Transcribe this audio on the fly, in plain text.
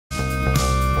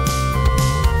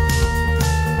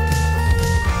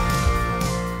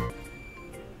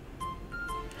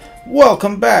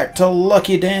Welcome back to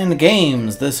Lucky Dan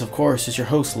Games. This, of course, is your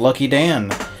host, Lucky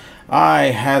Dan. I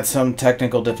had some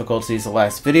technical difficulties the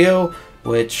last video,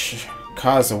 which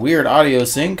caused a weird audio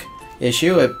sync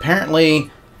issue.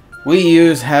 Apparently, Wii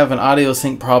U's have an audio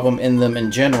sync problem in them in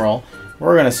general.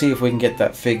 We're going to see if we can get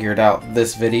that figured out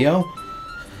this video.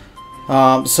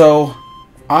 So,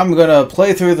 I'm going to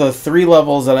play through the 3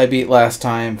 levels that I beat last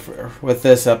time with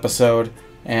this episode,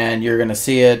 and you're going to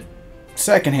see it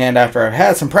secondhand after I've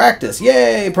had some practice.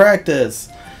 Yay, practice!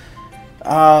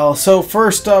 So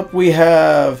first up we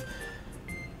have...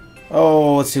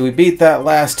 let's see, we beat that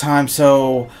last time,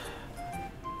 so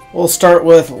we'll start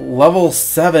with level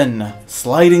 7,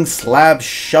 Sliding Slab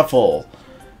Shuffle.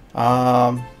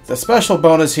 The special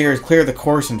bonus here is clear the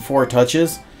course in 4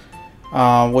 touches,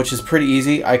 which is pretty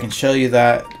easy. I can show you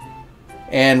that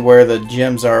and where the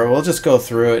gems are. We'll just go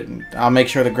through it, and I'll make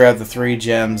sure to grab the 3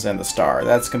 gems and the star.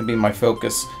 That's going to be my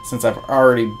focus since I've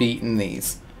already beaten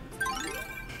these.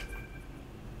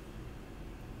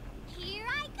 Here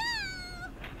I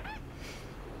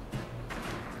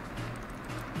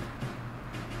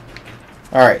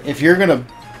go. Alright, if you're going to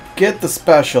get the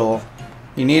special,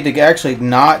 you need to actually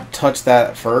not touch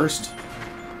that at first,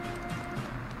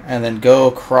 and then go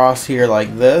across here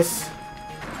like this.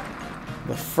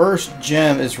 The first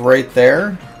gem is right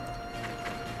there,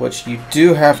 which you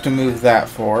do have to move that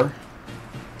for.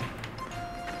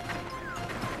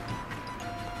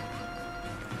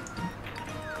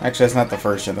 Actually, that's not the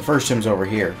first gem. The first gem's over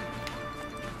here.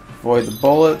 Avoid the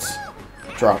bullets.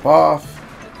 Drop off.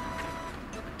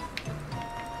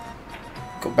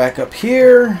 Go back up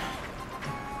here.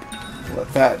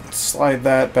 Let that slide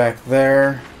that back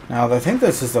there. Now, I think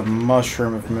this is a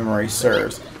mushroom if memory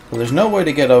serves. Well, there's no way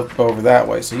to get up over that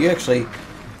way, so you actually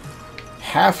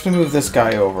have to move this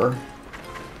guy over.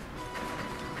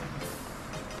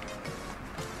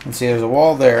 And see, there's a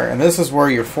wall there, and this is where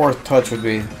your 4th touch would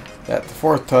be. At the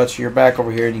 4th touch, you're back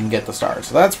over here and you can get the star.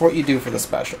 So that's what you do for the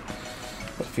special.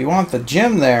 But if you want the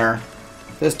gem there,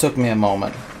 this took me a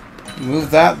moment.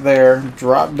 Move that there,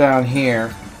 drop down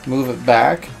here, move it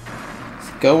back,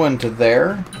 go into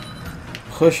there,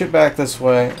 push it back this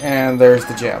way, and there's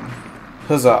the gem.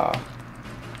 Huzzah.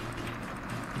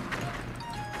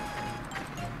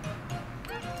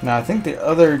 Now I think the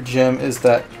other gem is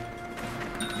that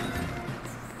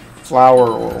flower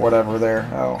or whatever there.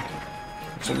 Oh,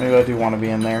 so maybe I do want to be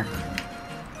in there.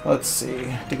 Let's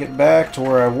see. To get back to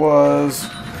where I was.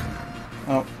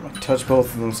 Oh, I touched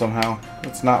both of them somehow.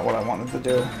 That's not what I wanted to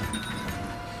do.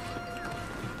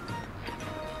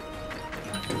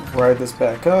 Ride this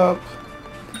back up.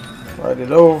 Ride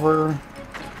it over.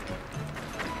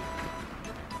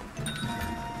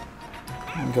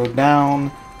 And go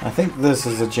down. I think this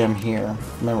is a gem here,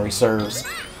 if memory serves.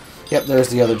 Yep, there's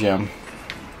the other gem.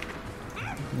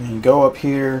 And you go up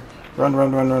here, run,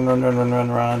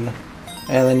 and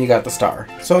then you got the star.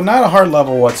 So not a hard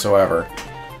level whatsoever.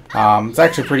 It's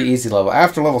actually a pretty easy level.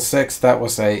 After level 6, that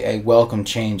was a welcome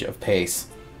change of pace.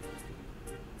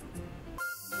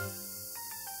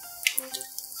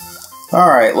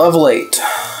 Alright, level 8.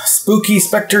 Spooky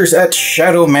Spectres at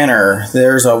Shadow Manor.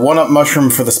 There's a 1-up mushroom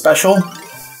for the special.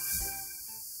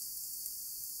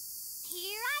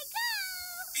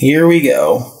 Here we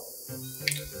go.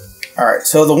 Alright,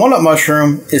 so the 1-up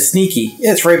mushroom is sneaky.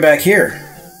 It's right back here.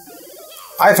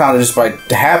 I found it just by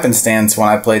happenstance when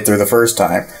I played through the first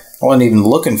time. I wasn't even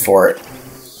looking for it.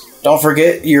 Don't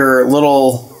forget your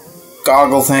little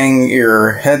goggle thing,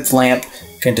 your headlamp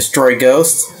can destroy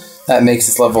ghosts. That makes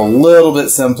this level a little bit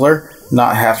simpler,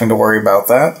 not having to worry about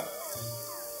that.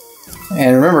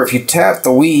 And remember, if you tap the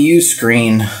Wii U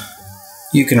screen,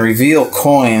 you can reveal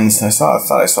coins. I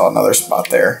thought I saw another spot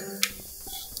there.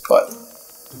 But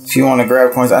if you want to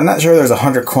grab coins, I'm not sure there's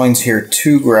 100 coins here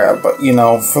to grab, but you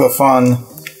know, for the fun,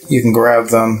 you can grab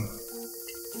them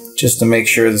just to make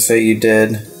sure to say you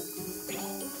did.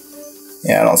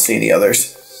 Yeah, I don't see any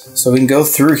others. So we can go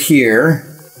through here.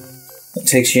 It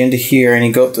takes you into here, and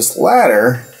you go up this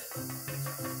ladder.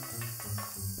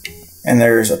 And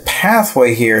there's a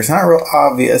pathway here. It's not real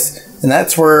obvious. And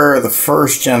that's where the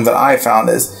first gem that I found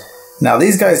is. Now,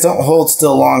 these guys don't hold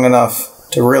still long enough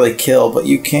to really kill, but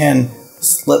you can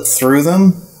slip through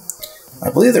them. I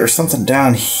believe there's something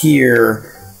down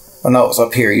here. Oh, no, it's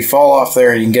up here. You fall off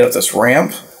there, and you can get up this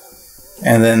ramp.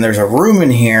 And then there's a room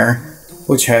in here,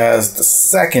 which has the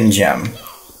 2nd gem.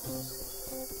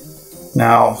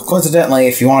 Now, coincidentally,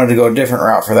 if you wanted to go a different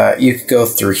route for that, you could go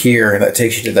through here, and that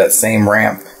takes you to that same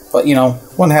ramp. But, you know,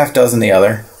 1/2 dozen the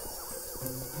other.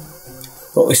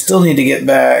 But we still need to get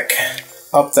back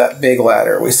up that big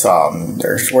ladder we saw.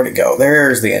 Where'd it go?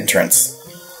 There's the entrance.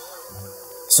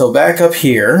 So back up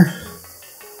here.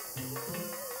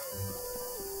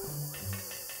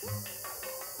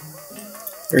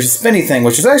 There's a spinny thing,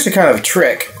 which is actually kind of a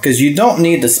trick, because you don't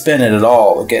need to spin it at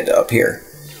all to get up here.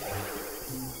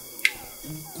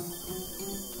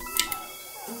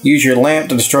 Use your lamp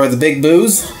to destroy the big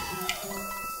boos.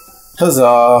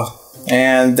 Huzzah!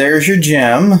 And there's your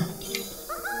gem.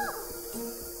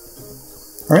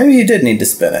 Or maybe you did need to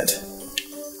spin it.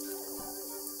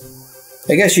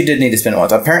 I guess you did need to spin it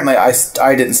once. Apparently I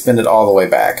didn't spin it all the way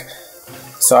back.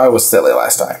 So I was silly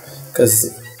last time.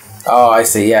 Oh, I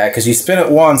see, yeah, because you spin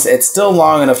it once, it's still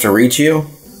long enough to reach you.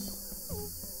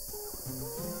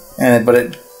 But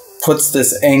it puts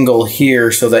this angle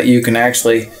here so that you can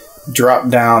actually drop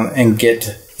down and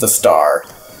get the star.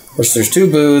 Which there's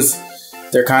 2 boos.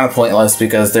 They're kind of pointless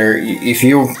because if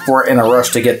you were in a rush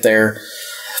to get there,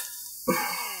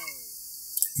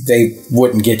 they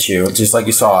wouldn't get you. Just like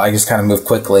you saw, I just kind of moved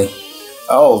quickly.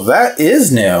 Oh, that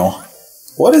is new.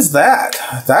 What is that?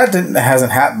 That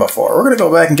hasn't happened before. We're going to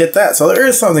go back and get that. So there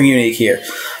is something unique here.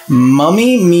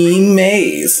 Mummy Me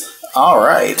Maze.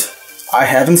 Alright. I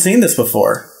haven't seen this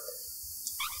before.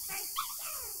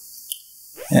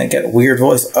 And I get a weird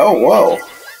voice. Oh, whoa.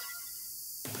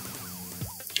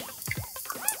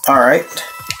 Alright.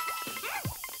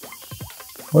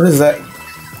 What is that?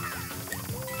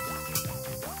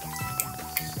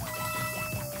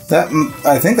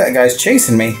 I think that guy's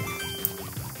chasing me.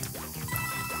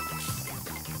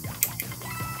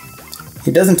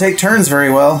 He doesn't take turns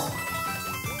very well.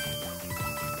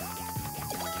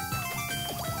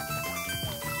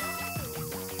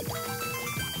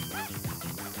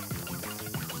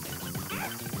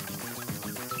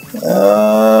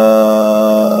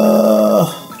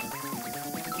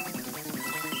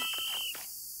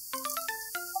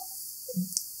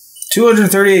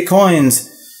 $238 coins.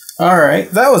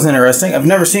 Alright, that was interesting. I've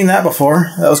never seen that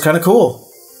before. That was kind of cool.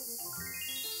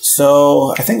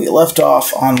 So, I think we left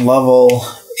off on level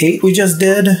 8 we just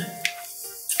did.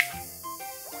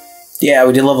 Yeah,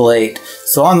 we did level 8.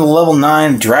 So on the level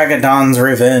 9, Dragadon's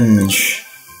Revenge.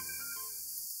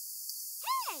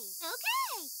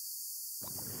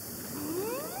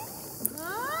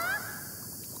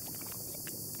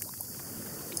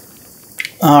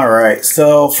 Alright,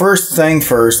 so first thing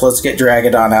first, let's get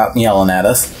Dragadon out and yelling at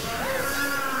us.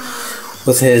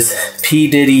 With his P.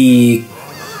 Diddy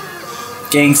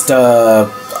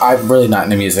gangsta... I'm really not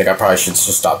into music, I probably should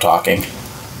just stop talking.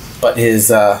 But his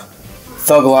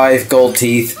Thug Life, Gold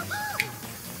Teeth.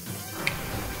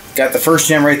 Got the first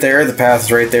gem right there, the path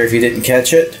is right there if you didn't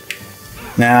catch it.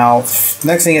 Now,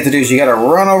 next thing you have to do is you gotta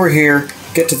run over here,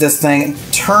 get to this thing,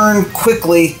 turn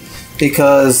quickly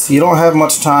because you don't have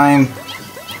much time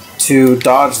to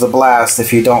dodge the blast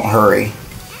if you don't hurry.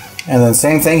 And then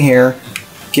same thing here.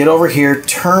 Get over here,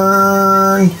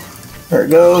 turn. There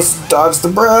it goes. Dodge the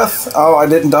breath. Oh, I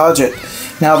didn't dodge it.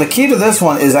 Now the key to this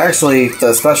one is actually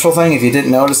the special thing, if you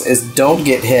didn't notice, is don't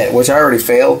get hit, which I already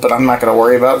failed, but I'm not going to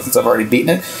worry about it since I've already beaten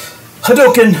it.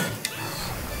 Hadouken!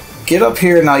 Get up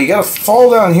here. Now you got to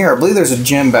fall down here. I believe there's a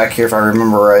gem back here if I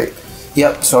remember right.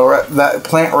 Yep, so that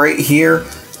plant right here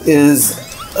is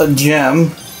a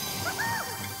gem.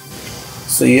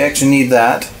 So you actually need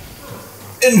that.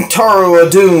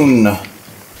 Dragadon.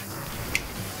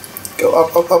 Go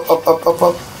up, up, up, up, up, up,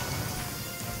 up.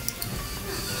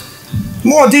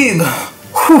 More deep.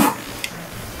 Whew.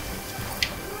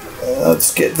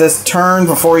 Let's get this turned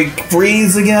before he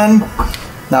breathes again.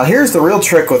 Now here's the real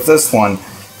trick with this one.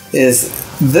 Is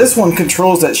this one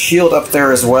controls that shield up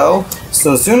there as well.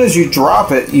 So as soon as you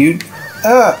drop it, you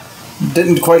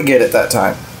didn't quite get it that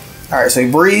time. Alright, so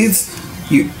he breathes.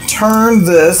 You turn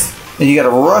this, and you gotta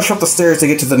rush up the stairs to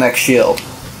get to the next shield.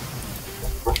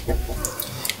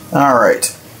 Alright,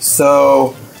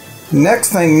 so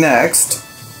next thing next,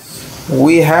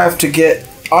 we have to get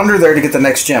under there to get the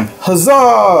next gem.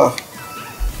 Huzzah!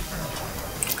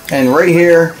 And right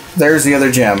here, there's the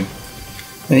other gem.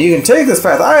 And you can take this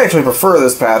path. I actually prefer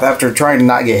this path after trying to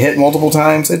not get hit multiple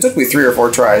times. It took me 3 or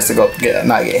 4 tries to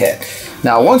not get hit.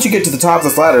 Now, once you get to the top of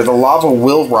this ladder, the lava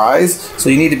will rise, so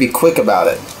you need to be quick about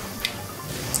it.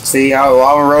 See how the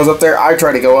lava rose up there? I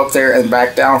tried to go up there and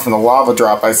back down from the lava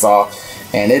drop I saw,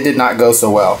 and it did not go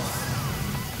so well.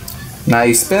 Now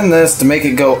you spin this to make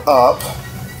it go up.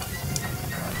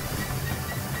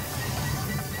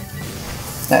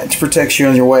 That protects you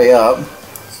on your way up.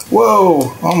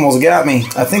 Whoa! Almost got me.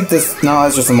 I think this... No,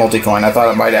 that's just a multi-coin. I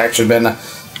thought it might have actually been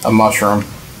a mushroom.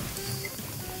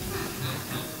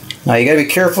 Now you gotta be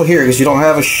careful here because you don't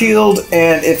have a shield,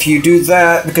 and if you do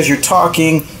that because you're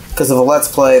talking, because of a Let's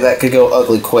Play, that could go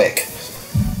ugly quick.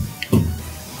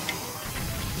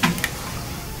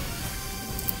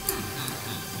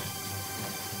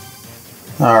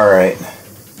 Alright.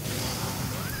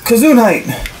 Kazunite!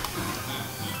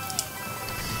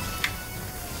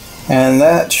 And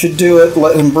that should do it.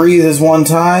 Let him breathe his one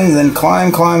time, then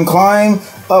climb, climb, climb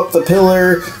up the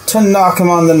pillar to knock him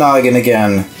on the noggin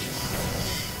again.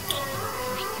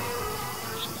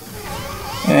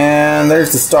 And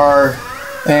there's the star.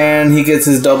 And he gets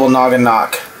his double noggin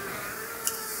knock.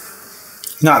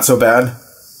 Not so bad.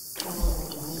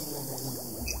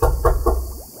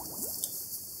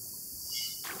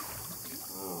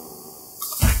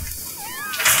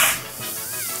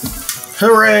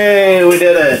 Hooray! We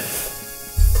did it!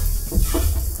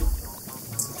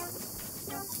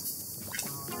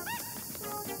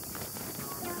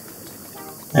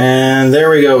 And there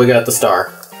we go, we got the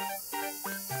star.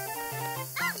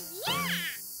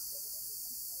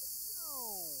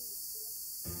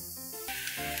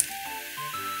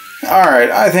 Alright,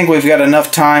 I think we've got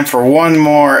enough time for one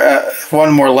more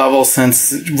level,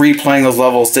 since replaying those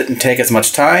levels didn't take as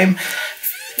much time.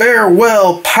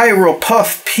 Farewell, Pyro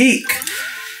Puff Peak!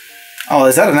 Oh,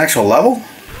 is that an actual level?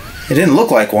 It didn't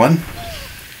look like one.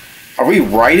 Are we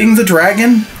riding the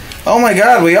dragon? Oh my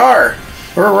god, we are!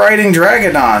 We're riding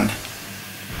Dragadon.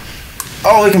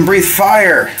 Oh, we can breathe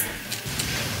fire!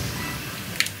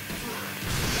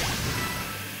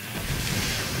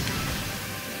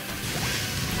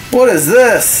 What is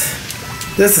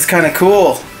this? This is kind of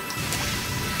cool.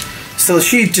 So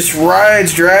she just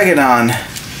rides Dragadon,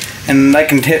 and I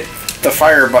can hit the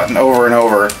fire button over and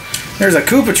over. There's a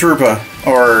Koopa Troopa,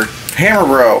 or Hammer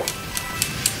Bro.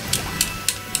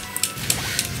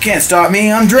 You can't stop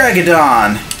me, I'm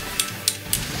Dragadon.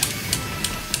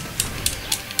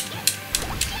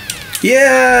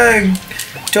 Yeah!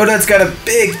 Toadette's got a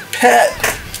big pet.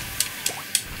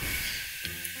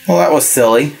 Well, that was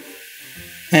silly.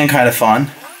 And kind of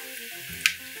fun.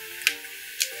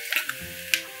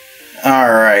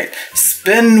 Alright.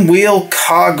 Spin Wheel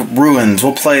Cog Ruins.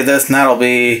 We'll play this and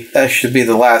that should be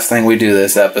the last thing we do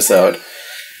this episode.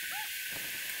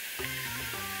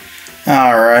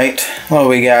 Alright. What do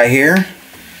we got here?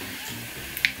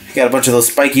 We got a bunch of those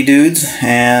spiky dudes,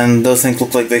 and those things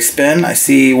look like they spin. I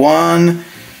see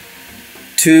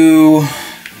two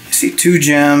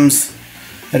gems.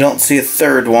 I don't see a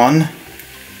third one.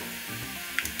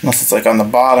 Unless it's like on the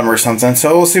bottom or something.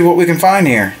 So we'll see what we can find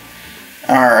here.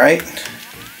 Alright.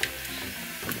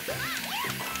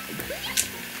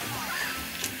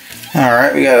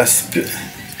 Alright, we got a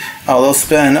oh, they'll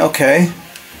spin. Okay.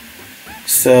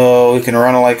 So we can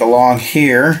run like along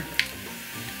here.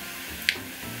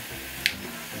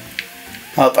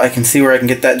 Up, I can see where I can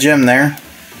get that gem there.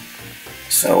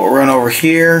 So we'll run over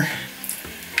here.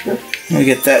 We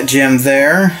get that gem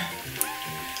there.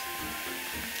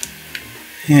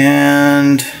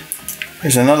 And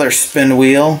there's another spin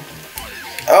wheel.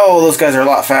 Oh, those guys are a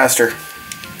lot faster.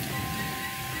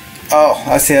 Oh,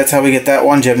 I see, that's how we get that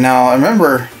one gem. Now, I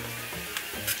remember...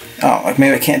 Oh, like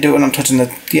maybe I can't do it when I'm touching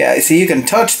the... Yeah, see, you can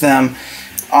touch them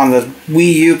on the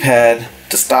Wii U pad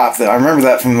to stop them. I remember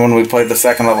that from when we played the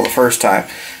second level the first time.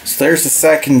 So there's the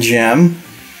second gem.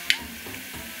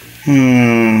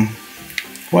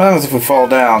 What happens if we fall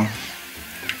down?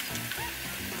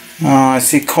 I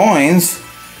see coins.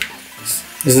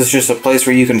 Is this just a place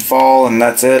where you can fall and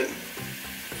that's it?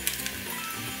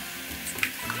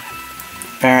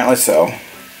 Apparently so.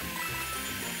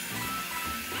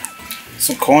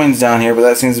 Some coins down here, but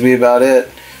that seems to be about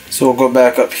it. So we'll go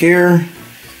back up here.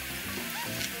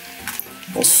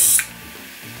 We'll stop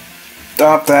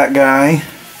that guy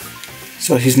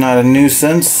so he's not a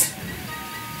nuisance.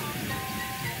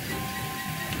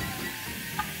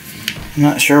 I'm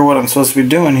not sure what I'm supposed to be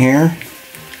doing here.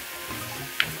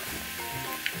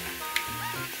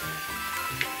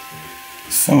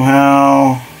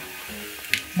 Somehow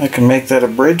I can make that a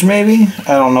bridge maybe?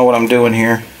 I don't know what I'm doing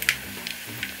here.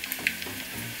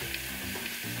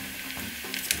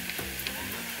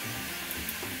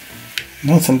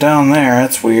 Nothing down there,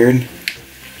 that's weird.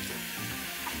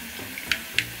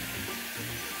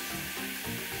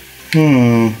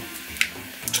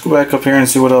 Let's go back up here and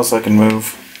see what else I can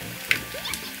move.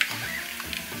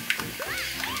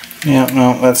 Yeah,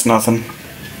 no, that's nothing.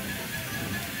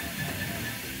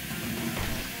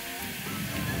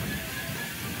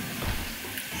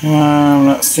 I'm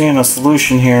not seeing a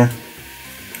solution here.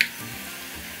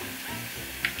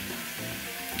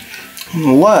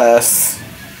 Unless...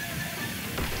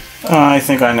 I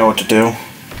think I know what to do.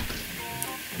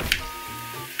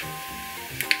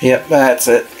 Yep, that's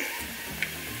it.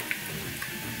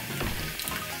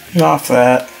 Get off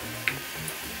that.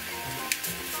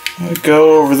 We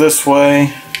go over this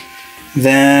way.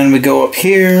 Then we go up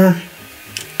here.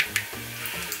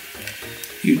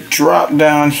 You drop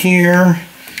down here.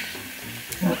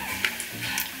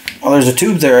 Oh, there's a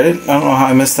tube there. I don't know how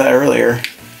I missed that earlier.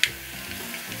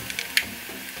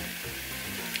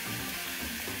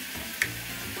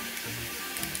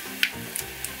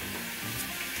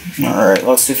 Alright,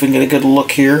 let's see if we can get a good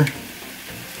look here.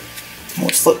 We'll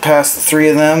slip past the 3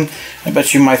 of them. I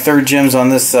bet you my 3rd gem's on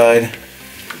this side.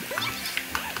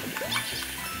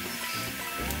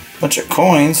 Bunch of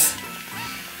coins.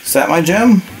 Is that my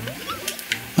gem?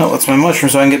 No, that's my mushroom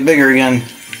so I can get bigger again.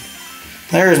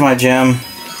 There's my gem.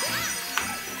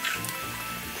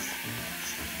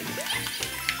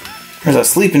 There's a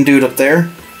sleeping dude up there.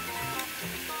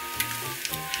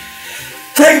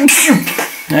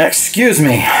 Excuse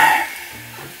me.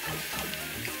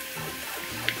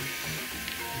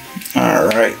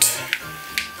 Alright.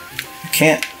 I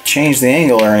can't change the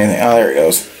angle or anything. Oh, there it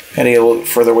goes. Gotta get a little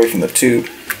further away from the tube.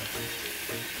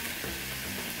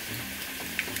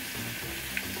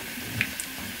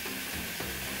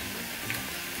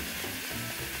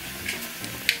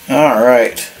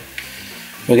 Alright.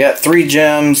 We got 3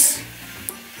 gems.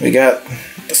 We got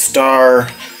the star.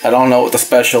 I don't know what the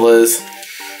special is.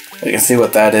 We can see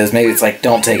what that is. Maybe it's like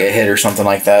don't take a hit or something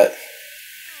like that.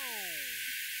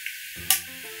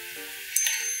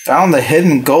 Found the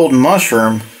hidden gold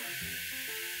mushroom.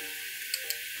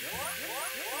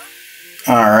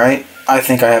 Alright. I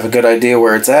think I have a good idea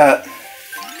where it's at.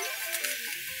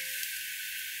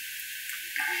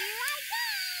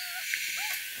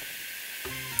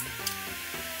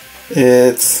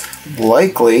 It's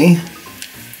likely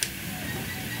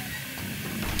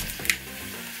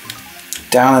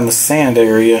down in the sand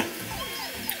area.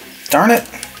 Darn it.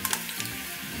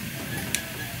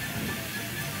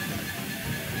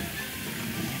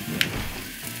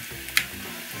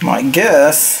 My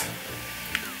guess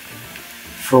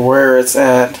for where it's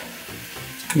at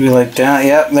could be like down.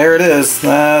 Yep, there it is.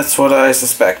 That's what I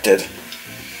suspected.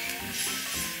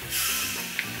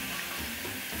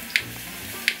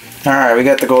 Alright, we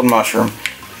got the golden mushroom.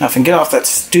 Now if I can get off that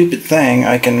stupid thing,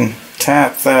 I can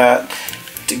tap that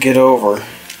to get over.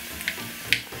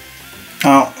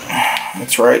 Oh,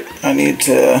 that's right. I need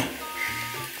to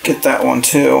get that one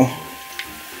too.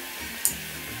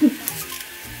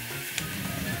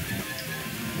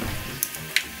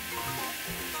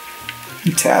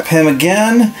 Tap him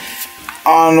again.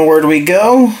 Onward we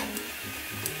go.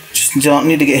 Just don't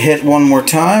need to get hit one more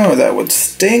time or that would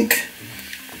stink.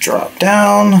 Drop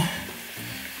down.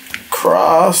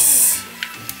 Cross.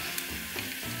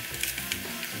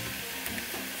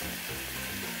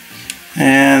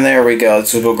 And there we go.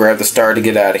 Let's go grab the star to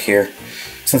get out of here.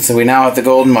 Since we now have the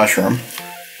golden mushroom.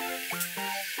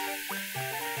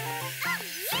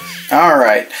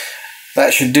 Alright.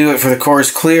 That should do it for the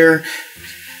course clear.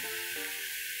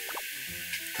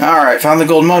 Alright, found the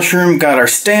gold mushroom, got our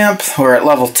stamp, we're at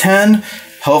level 10.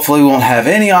 Hopefully we won't have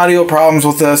any audio problems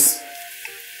with this.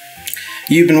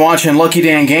 You've been watching Lucky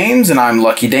Dan Games, and I'm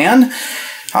Lucky Dan.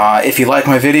 If you like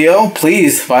my video,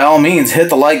 please, by all means, hit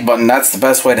the like button. That's the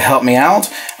best way to help me out.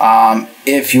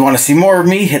 If you want to see more of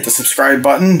me, hit the subscribe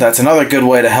button. That's another good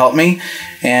way to help me.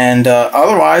 And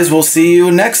otherwise, we'll see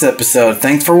you next episode.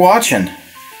 Thanks for watching.